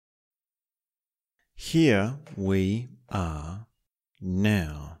Here we are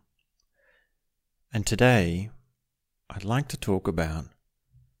now. And today, I'd like to talk about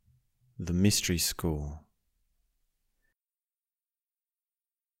the Mystery School.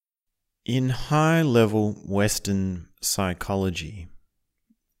 In high-level Western psychology,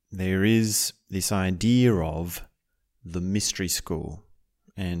 there is this idea of the Mystery School.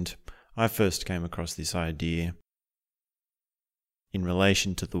 And I first came across this idea in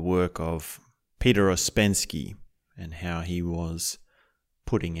relation to the work of Peter Ouspensky and how he was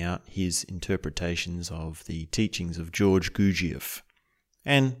putting out his interpretations of the teachings of George Gurdjieff.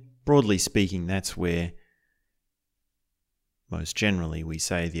 And broadly speaking, that's where most generally we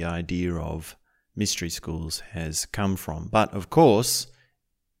say the idea of mystery schools has come from. But of course,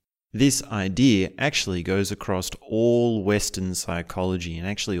 this idea actually goes across all Western psychology and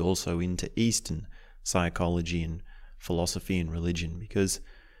actually also into Eastern psychology and philosophy and religion, because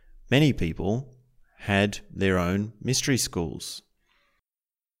many people had their own mystery schools.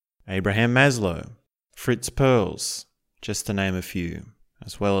 Abraham Maslow, Fritz Perls, just to name a few,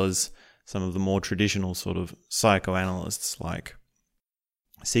 as well as some of the more traditional sort of psychoanalysts like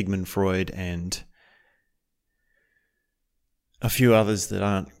Sigmund Freud and a few others that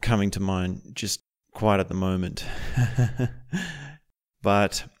aren't coming to mind just quite at the moment.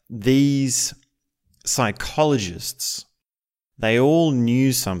 But these psychologists, they all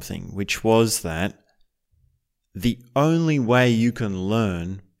knew something, which was that the only way you can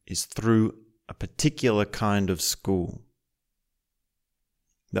learn is through a particular kind of school.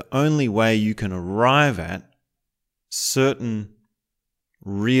 The only way you can arrive at certain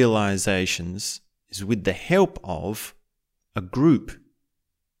realizations is with the help of a group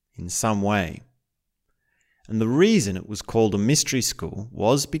in some way. And the reason it was called a mystery school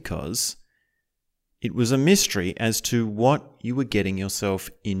was because it was a mystery as to what you were getting yourself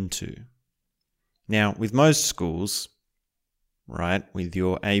into. Now, with most schools, right, with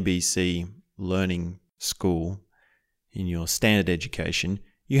your ABC learning school in your standard education,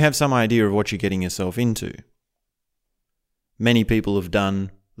 you have some idea of what you're getting yourself into. Many people have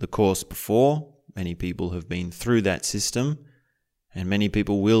done the course before, many people have been through that system, and many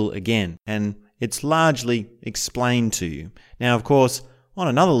people will again, and it's largely explained to you. Now, of course, on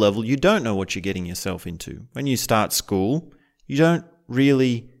another level, you don't know what you're getting yourself into. When you start school, you don't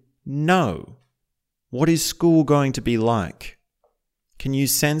really know. What is school going to be like? Can you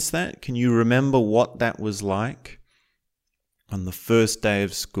sense that? Can you remember what that was like? On the first day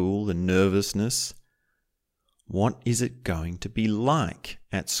of school, the nervousness. What is it going to be like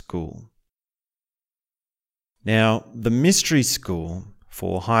at school? Now, the mystery school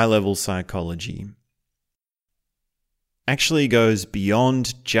for high-level psychology actually goes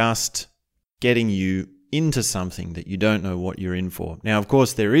beyond just getting you into something that you don't know what you're in for. Now, of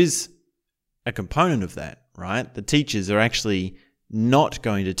course, there is a component of that, right? The teachers are actually not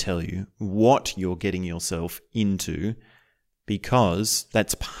going to tell you what you're getting yourself into because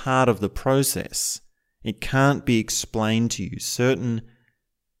that's part of the process. It can't be explained to you. Certain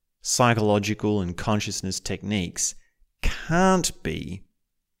psychological and consciousness techniques can't be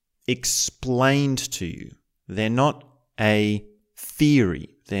explained to you. They're not a theory.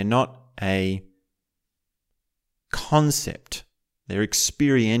 They're not a concept. They're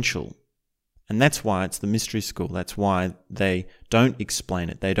experiential. And that's why it's the mystery school. That's why they don't explain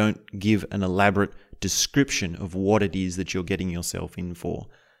it. They don't give an elaborate description of what it is that you're getting yourself in for.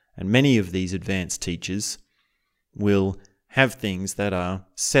 And many of these advanced teachers will have things that are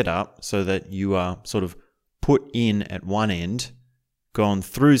set up so that you are sort of put in at one end, gone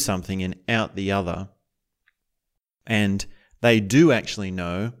through something and out the other. And they do actually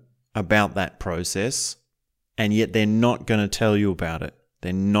know about that process, and yet they're not going to tell you about it.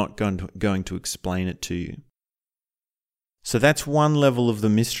 They're not going to explain it to you. So that's one level of the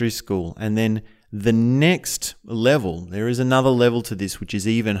mystery school. And then the next level, there is another level to this which is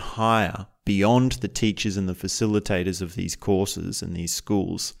even higher beyond the teachers and the facilitators of these courses and these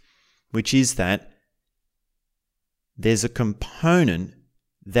schools, which is that there's a component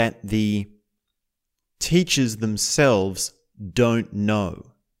that the teachers themselves don't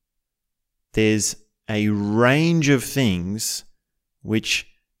know. There's a range of things which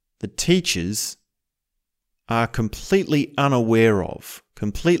the teachers are completely unaware of,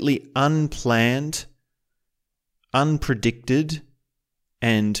 completely unplanned, unpredicted,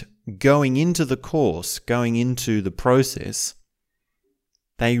 and going into the course, going into the process,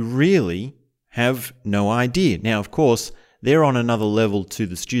 they really have no idea. Now, of course, they're on another level to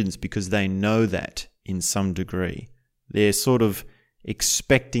the students because they know that in some degree. They're sort of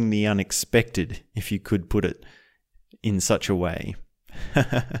expecting the unexpected, if you could put it in such a way.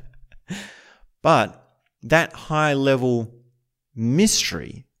 But that high level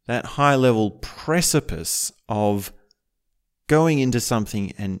mystery, that high level precipice of going into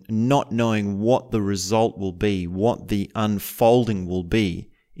something and not knowing what the result will be, what the unfolding will be,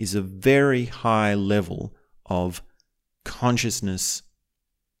 is a very high level of consciousness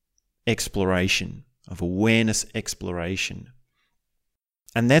exploration, of awareness exploration.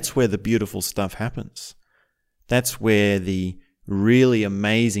 And that's where the beautiful stuff happens. That's where the really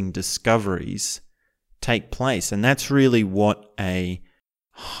amazing discoveries take place. And that's really what a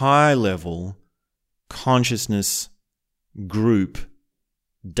high-level consciousness group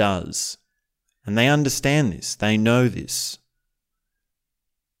does. And they understand this. They know this.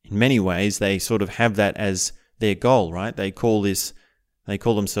 In many ways, they sort of have that as their goal, right? They call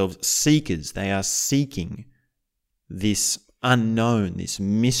themselves seekers. They are seeking this unknown, this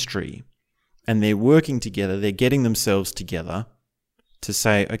mystery. And they're working together, they're getting themselves together to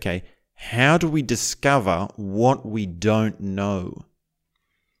say, okay, how do we discover what we don't know?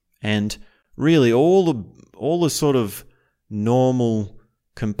 And really all the sort of normal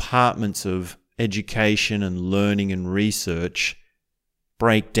compartments of education and learning and research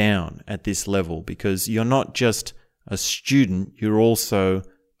break down at this level, because you're not just a student, you're also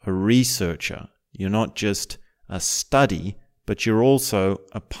a researcher. You're not just a study, but you're also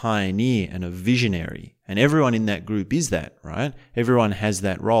a pioneer and a visionary. And everyone in that group is that, right? Everyone has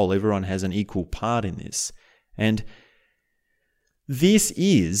that role. Everyone has an equal part in this. And this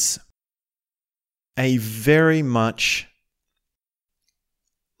is a very much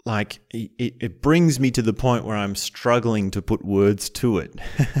like, it brings me to the point where I'm struggling to put words to it,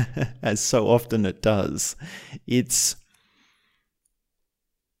 as so often it does. It's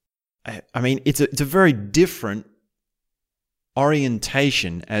a very different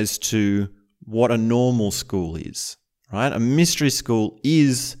orientation as to what a normal school is, right? A mystery school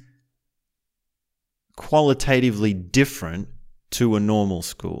is qualitatively different to a normal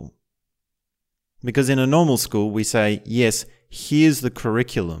school. Because in a normal school, we say, yes, here's the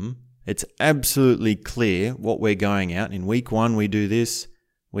curriculum. It's absolutely clear what we're going at. In week 1, we do this.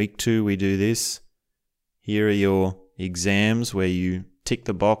 Week 2, we do this. Here are your exams where you tick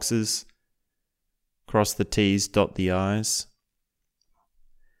the boxes, cross the T's, dot the I's.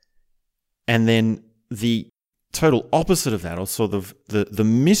 And then the total opposite of that, or sort of the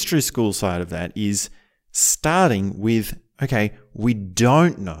mystery school side of that, is starting with, okay, we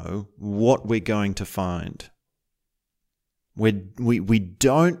don't know what we're going to find. We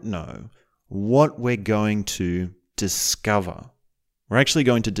don't know what we're going to discover. We're actually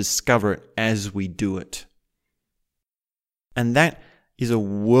going to discover it as we do it. And that is a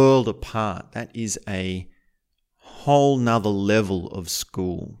world apart. That is a whole nother level of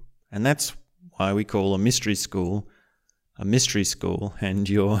school. And that's why we call a mystery school, and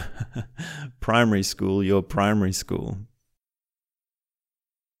your primary school, your primary school.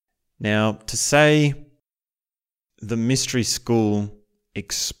 Now, to say the mystery school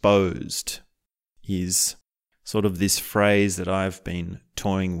exposed is sort of this phrase that I've been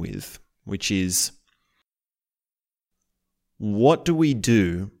toying with, which is, what do we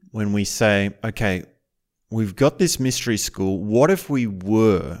do when we say, okay, we've got this mystery school, what if we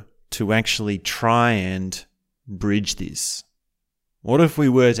were to actually try and bridge this? What if we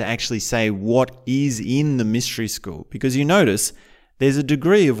were to actually say what is in the mystery school? Because you notice there's a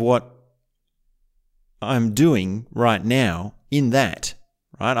degree of what I'm doing right now in that,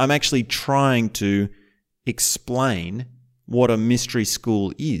 right? I'm actually trying to explain what a mystery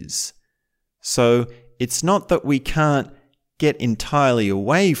school is. So it's not that we can't get entirely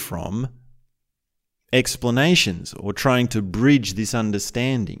away from explanations or trying to bridge this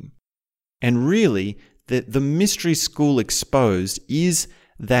understanding. And really, the mystery school exposed is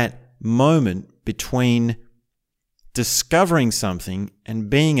that moment between discovering something and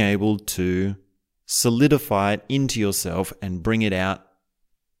being able to solidify it into yourself and bring it out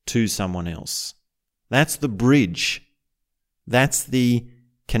to someone else. That's the bridge. That's the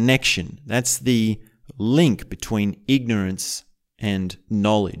connection. That's the link between ignorance and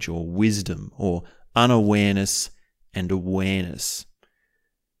knowledge, or wisdom, or unawareness and awareness.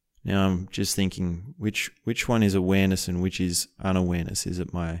 Now I'm just thinking, which one is awareness and which is unawareness? Is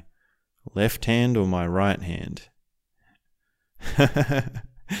it my left hand or my right hand?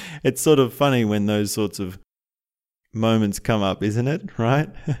 It's sort of funny when those sorts of moments come up, isn't it? Right?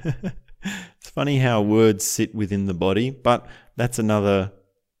 It's funny how words sit within the body, but that's another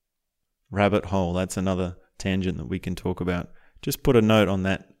rabbit hole. That's another tangent that we can talk about. Just put a note on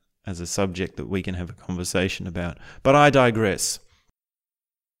that as a subject that we can have a conversation about. But I digress.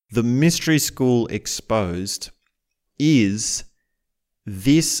 The mystery school exposed is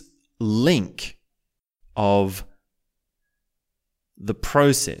this link of the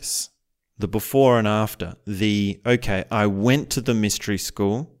process, the before and after, okay, I went to the mystery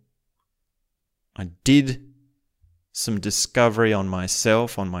school, I did some discovery on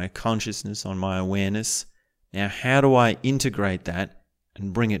myself, on my consciousness, on my awareness. Now, how do I integrate that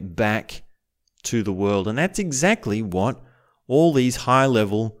and bring it back to the world? And that's exactly what all these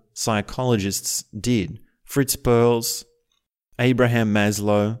high-level psychologists did. Fritz Perls, Abraham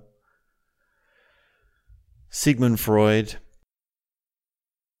Maslow, Sigmund Freud,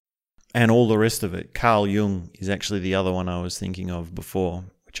 and all the rest of it. Carl Jung is actually the other one I was thinking of before,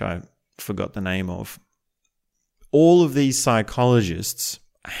 which I forgot the name of. All of these psychologists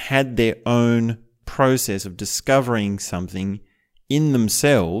had their own process of discovering something in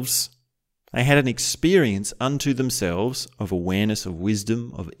themselves. They had an experience unto themselves of awareness, of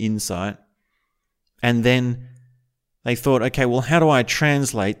wisdom, of insight. And then they thought, okay, well, how do I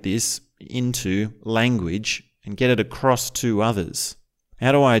translate this into language and get it across to others?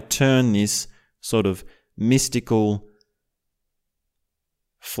 How do I turn this sort of mystical,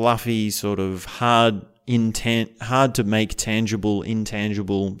 fluffy, sort of hard to make tangible,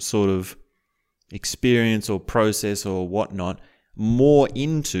 intangible sort of experience or process or whatnot more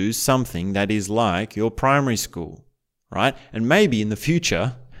into something that is like your primary school, right? And maybe in the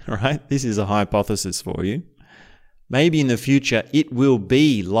future, right? This is a hypothesis for you. Maybe in the future it will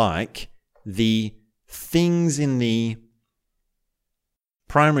be like the things in the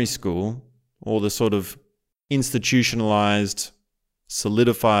primary school or the sort of institutionalized,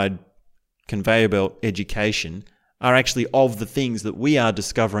 solidified conveyor belt education are actually of the things that we are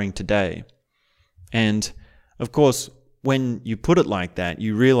discovering today. And of course, when you put it like that,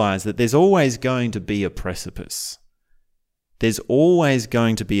 you realize that there's always going to be a precipice. There's always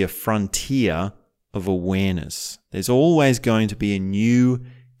going to be a frontier of awareness. There's always going to be a new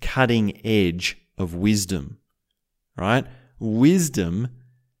cutting edge of wisdom, right? Wisdom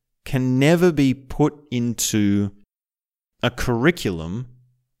can never be put into a curriculum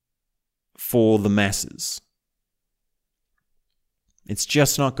for the masses. It's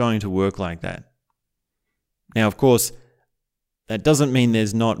just not going to work like that. Now, of course, that doesn't mean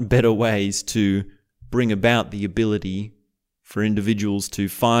there's not better ways to bring about the ability for individuals to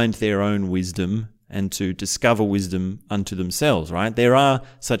find their own wisdom and to discover wisdom unto themselves, right? There are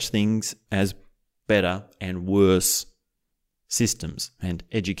such things as better and worse systems and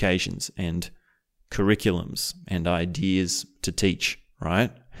educations and curriculums and ideas to teach,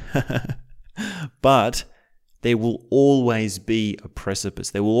 right? But there will always be a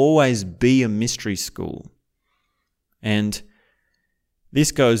precipice. There will always be a mystery school. And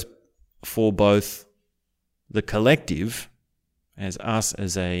this goes for both the collective, as us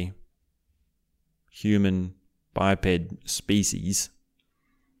as a human biped species,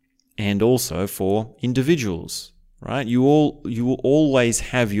 and also for individuals, right? You will always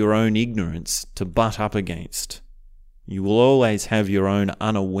have your own ignorance to butt up against. You will always have your own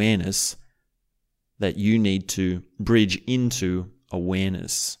unawareness that you need to bridge into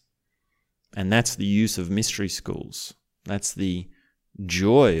awareness. And that's the use of mystery schools. That's the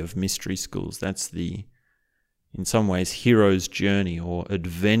joy of mystery schools. That's the, in some ways, hero's journey or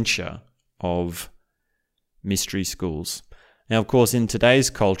adventure of mystery schools. Now, of course, in today's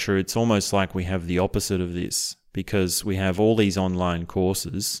culture, it's almost like we have the opposite of this, because we have all these online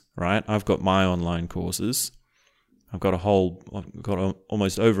courses, right? I've got my online courses. I've got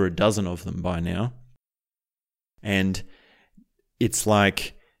almost over a dozen of them by now. And it's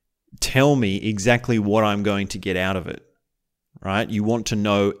like, tell me exactly what I'm going to get out of it, right? You want to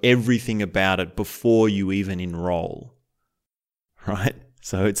know everything about it before you even enroll, right?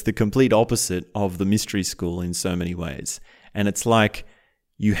 So it's the complete opposite of the mystery school in so many ways. And it's like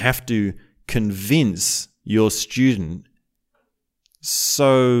you have to convince your student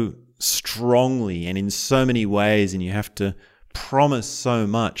so strongly and in so many ways, and you have to promise so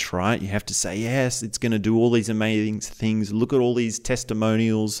much, right? You have to say, yes, it's going to do all these amazing things. Look at all these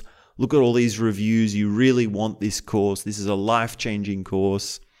testimonials. Look at all these reviews. You really want this course. This is a life-changing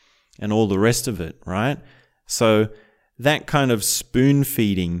course, and all the rest of it, right? So that kind of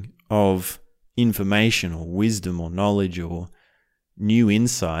spoon-feeding of information or wisdom or knowledge or new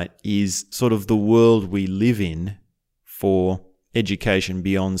insight is sort of the world we live in for education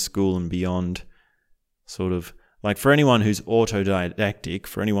beyond school and beyond, sort of like, for anyone who's autodidactic,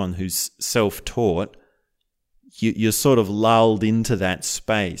 for anyone who's self-taught, you're sort of lulled into that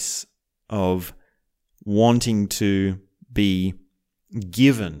space of wanting to be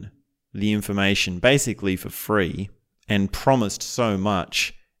given the information basically for free and promised so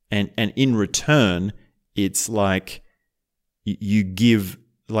much. And in return, it's like you give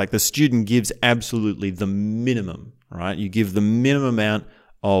like the student gives absolutely the minimum, right? You give the minimum amount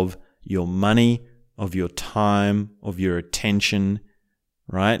of your money, of your time, of your attention,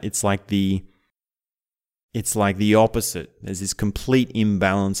 right? It's like the opposite. There's this complete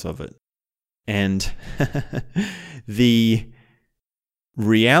imbalance of it. And the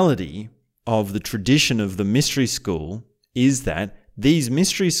reality of the tradition of the mystery school is that these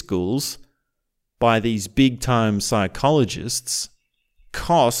mystery schools, by these big-time psychologists,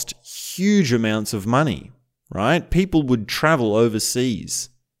 cost huge amounts of money, right? People would travel overseas.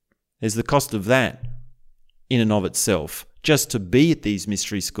 There's the cost of that in and of itself, just to be at these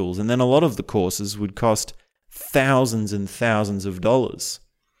mystery schools. And then a lot of the courses would cost thousands and thousands of dollars,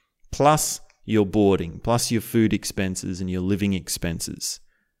 plus your boarding, plus your food expenses and your living expenses,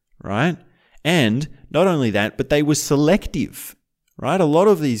 right? And not only that, but they were selective, right? A lot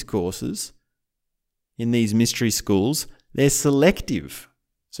of these courses in these mystery schools, they're selective.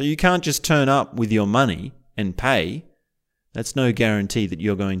 So you can't just turn up with your money and pay. That's no guarantee that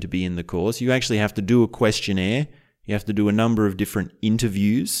you're going to be in the course. You actually have to do a questionnaire. You have to do a number of different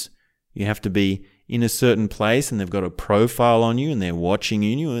interviews. You have to be in a certain place and they've got a profile on you and they're watching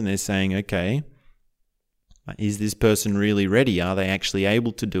you and they're saying, okay, is this person really ready? Are they actually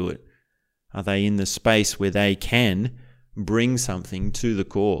able to do it? Are they in the space where they can bring something to the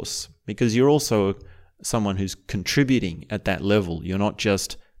course? Because you're also someone who's contributing at that level. You're not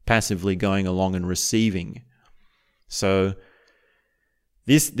just passively going along and receiving. So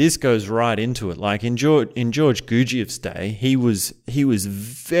this goes right into it. Like in George Gurdjieff's day, he was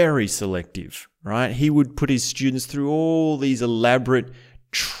very selective, right? He would put his students through all these elaborate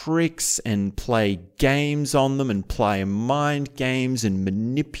tricks and play games on them and play mind games and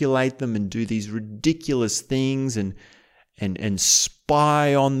manipulate them and do these ridiculous things and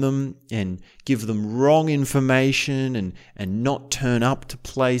spy on them and give them wrong information and not turn up to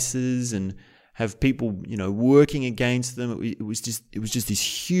places and have people, working against them. It was just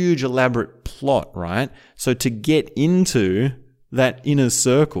this huge elaborate plot, right? So to get into that inner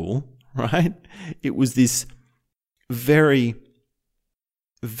circle, right, it was this very,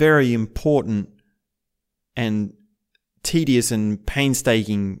 very important and tedious and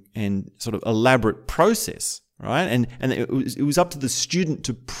painstaking and sort of elaborate process, right? And it was up to the student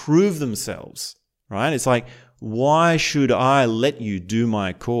to prove themselves, right? It's like, why should I let you do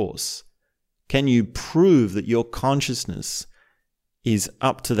my course? Can you prove that your consciousness is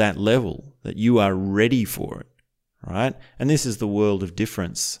up to that level, that you are ready for it, right? And this is the world of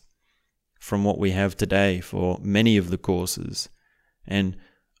difference from what we have today for many of the courses. And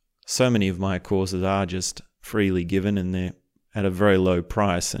so many of my courses are just freely given and they're at a very low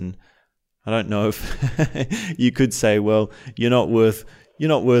price. And I don't know if you could say, well, you're not worth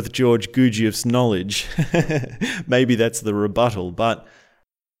George Gurdjieff's knowledge. Maybe that's the rebuttal, but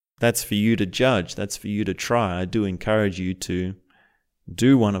that's for you to judge. That's for you to try. I do encourage you to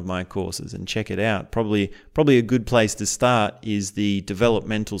do one of my courses and check it out. Probably a good place to start is the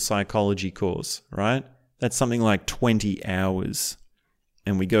developmental psychology course, right? That's something like 20 hours.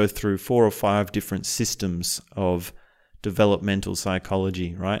 And we go through 4 or 5 different systems of developmental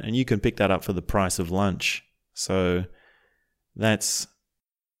psychology, right? And you can pick that up for the price of lunch. So that's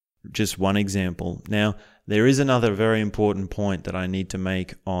just one example. Now, there is another very important point that I need to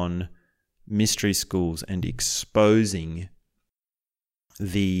make on mystery schools and exposing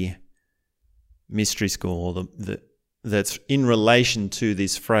the mystery school, or that's in relation to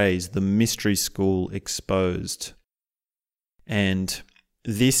this phrase, the mystery school exposed. And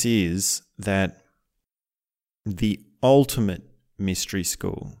this is that the ultimate mystery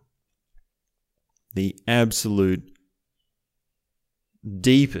school, the absolute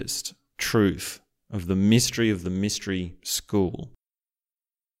deepest truth of the mystery school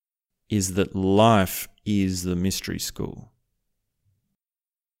is that life is the mystery school.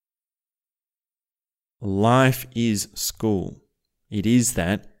 Life is school. It is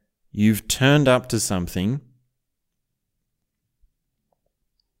that you've turned up to something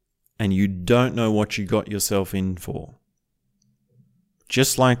and you don't know what you got yourself in for.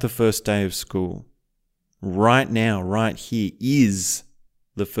 Just like the first day of school. Right now, right here is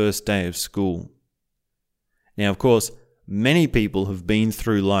the first day of school. Now, of course, many people have been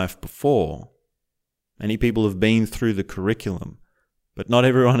through life before. Many people have been through the curriculum, but not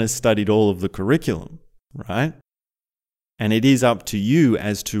everyone has studied all of the curriculum, right? And it is up to you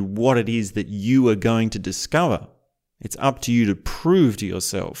as to what it is that you are going to discover. It's up to you to prove to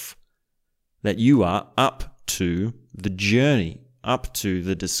yourself that you are up to the journey, up to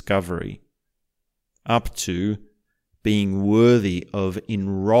the discovery, up to being worthy of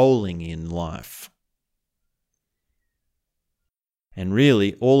enrolling in life. And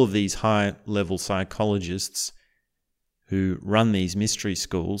really, all of these high-level psychologists who run these mystery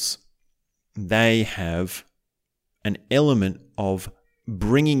schools, they have an element of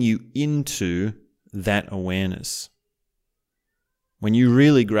bringing you into that awareness. When you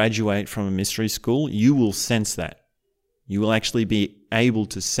really graduate from a mystery school, you will sense that. You will actually be able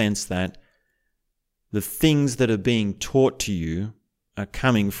to sense that the things that are being taught to you are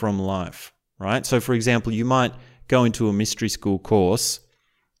coming from life, right? So, for example, you might go into a mystery school course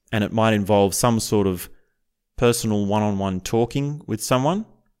and it might involve some sort of personal one-on-one talking with someone,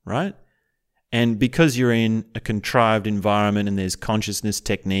 right? And because you're in a contrived environment and there's consciousness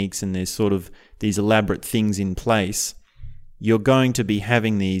techniques and there's sort of these elaborate things in place, you're going to be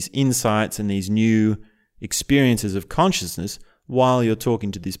having these insights and these new experiences of consciousness while you're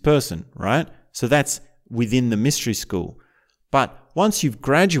talking to this person, right? So that's within the mystery school. But once you've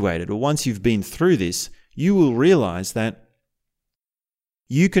graduated or once you've been through this, you will realize that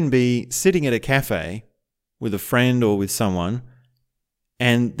you can be sitting at a cafe with a friend or with someone,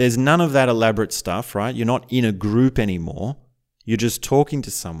 and there's none of that elaborate stuff, right? You're not in a group anymore. You're just talking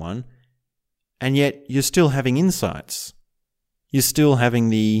to someone, and yet you're still having insights. You're still having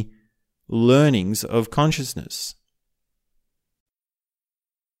the learnings of consciousness.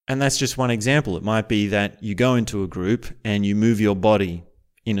 And that's just one example. It might be that you go into a group and you move your body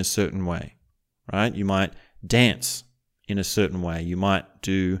in a certain way, right? You might dance in a certain way. You might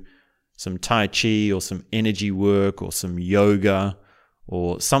do some Tai Chi or some energy work or some yoga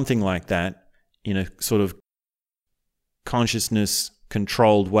or something like that in a sort of consciousness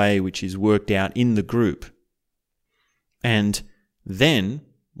controlled way, which is worked out in the group. And then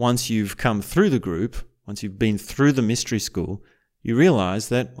once you've come through the group, once you've been through the mystery school, you realize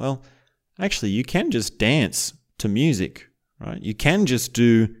that, well, actually you can just dance to music, right? You can just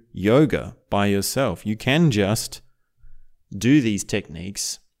do yoga by yourself. You can just do these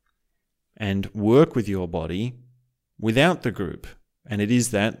techniques and work with your body without the group. And it is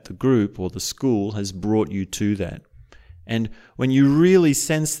that the group or the school has brought you to that. And when you really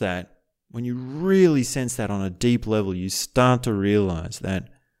sense that, on a deep level, you start to realize that,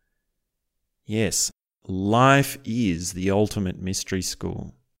 yes, life is the ultimate mystery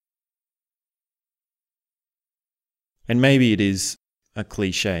school. And maybe it is a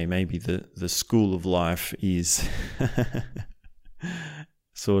cliche. Maybe the school of life is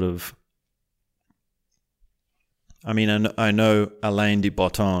sort of... I mean, I know Alain de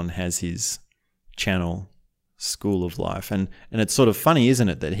Botton has his channel, School of Life. And it's sort of funny, isn't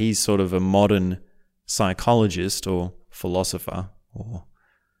it, that he's sort of a modern psychologist or philosopher, or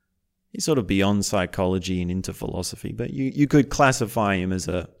he's sort of beyond psychology and into philosophy, but you could classify him as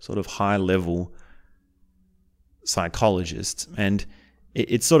a sort of high-level psychologist. And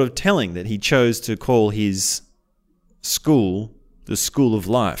it's sort of telling that he chose to call his school the School of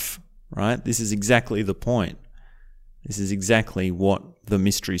Life, right? This is exactly the point. This is exactly what the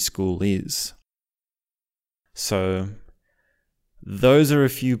mystery school is. So those are a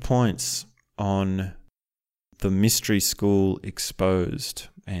few points on the mystery school exposed.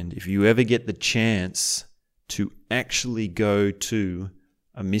 And if you ever get the chance to actually go to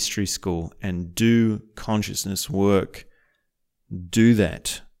a mystery school and do consciousness work, do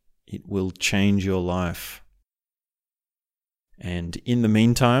that. It will change your life. And in the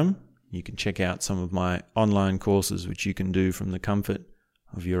meantime, you can check out some of my online courses, which you can do from the comfort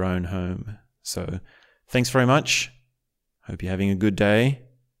of your own home. So thanks very much. Hope you're having a good day,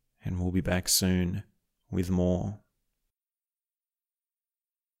 and we'll be back soon with more.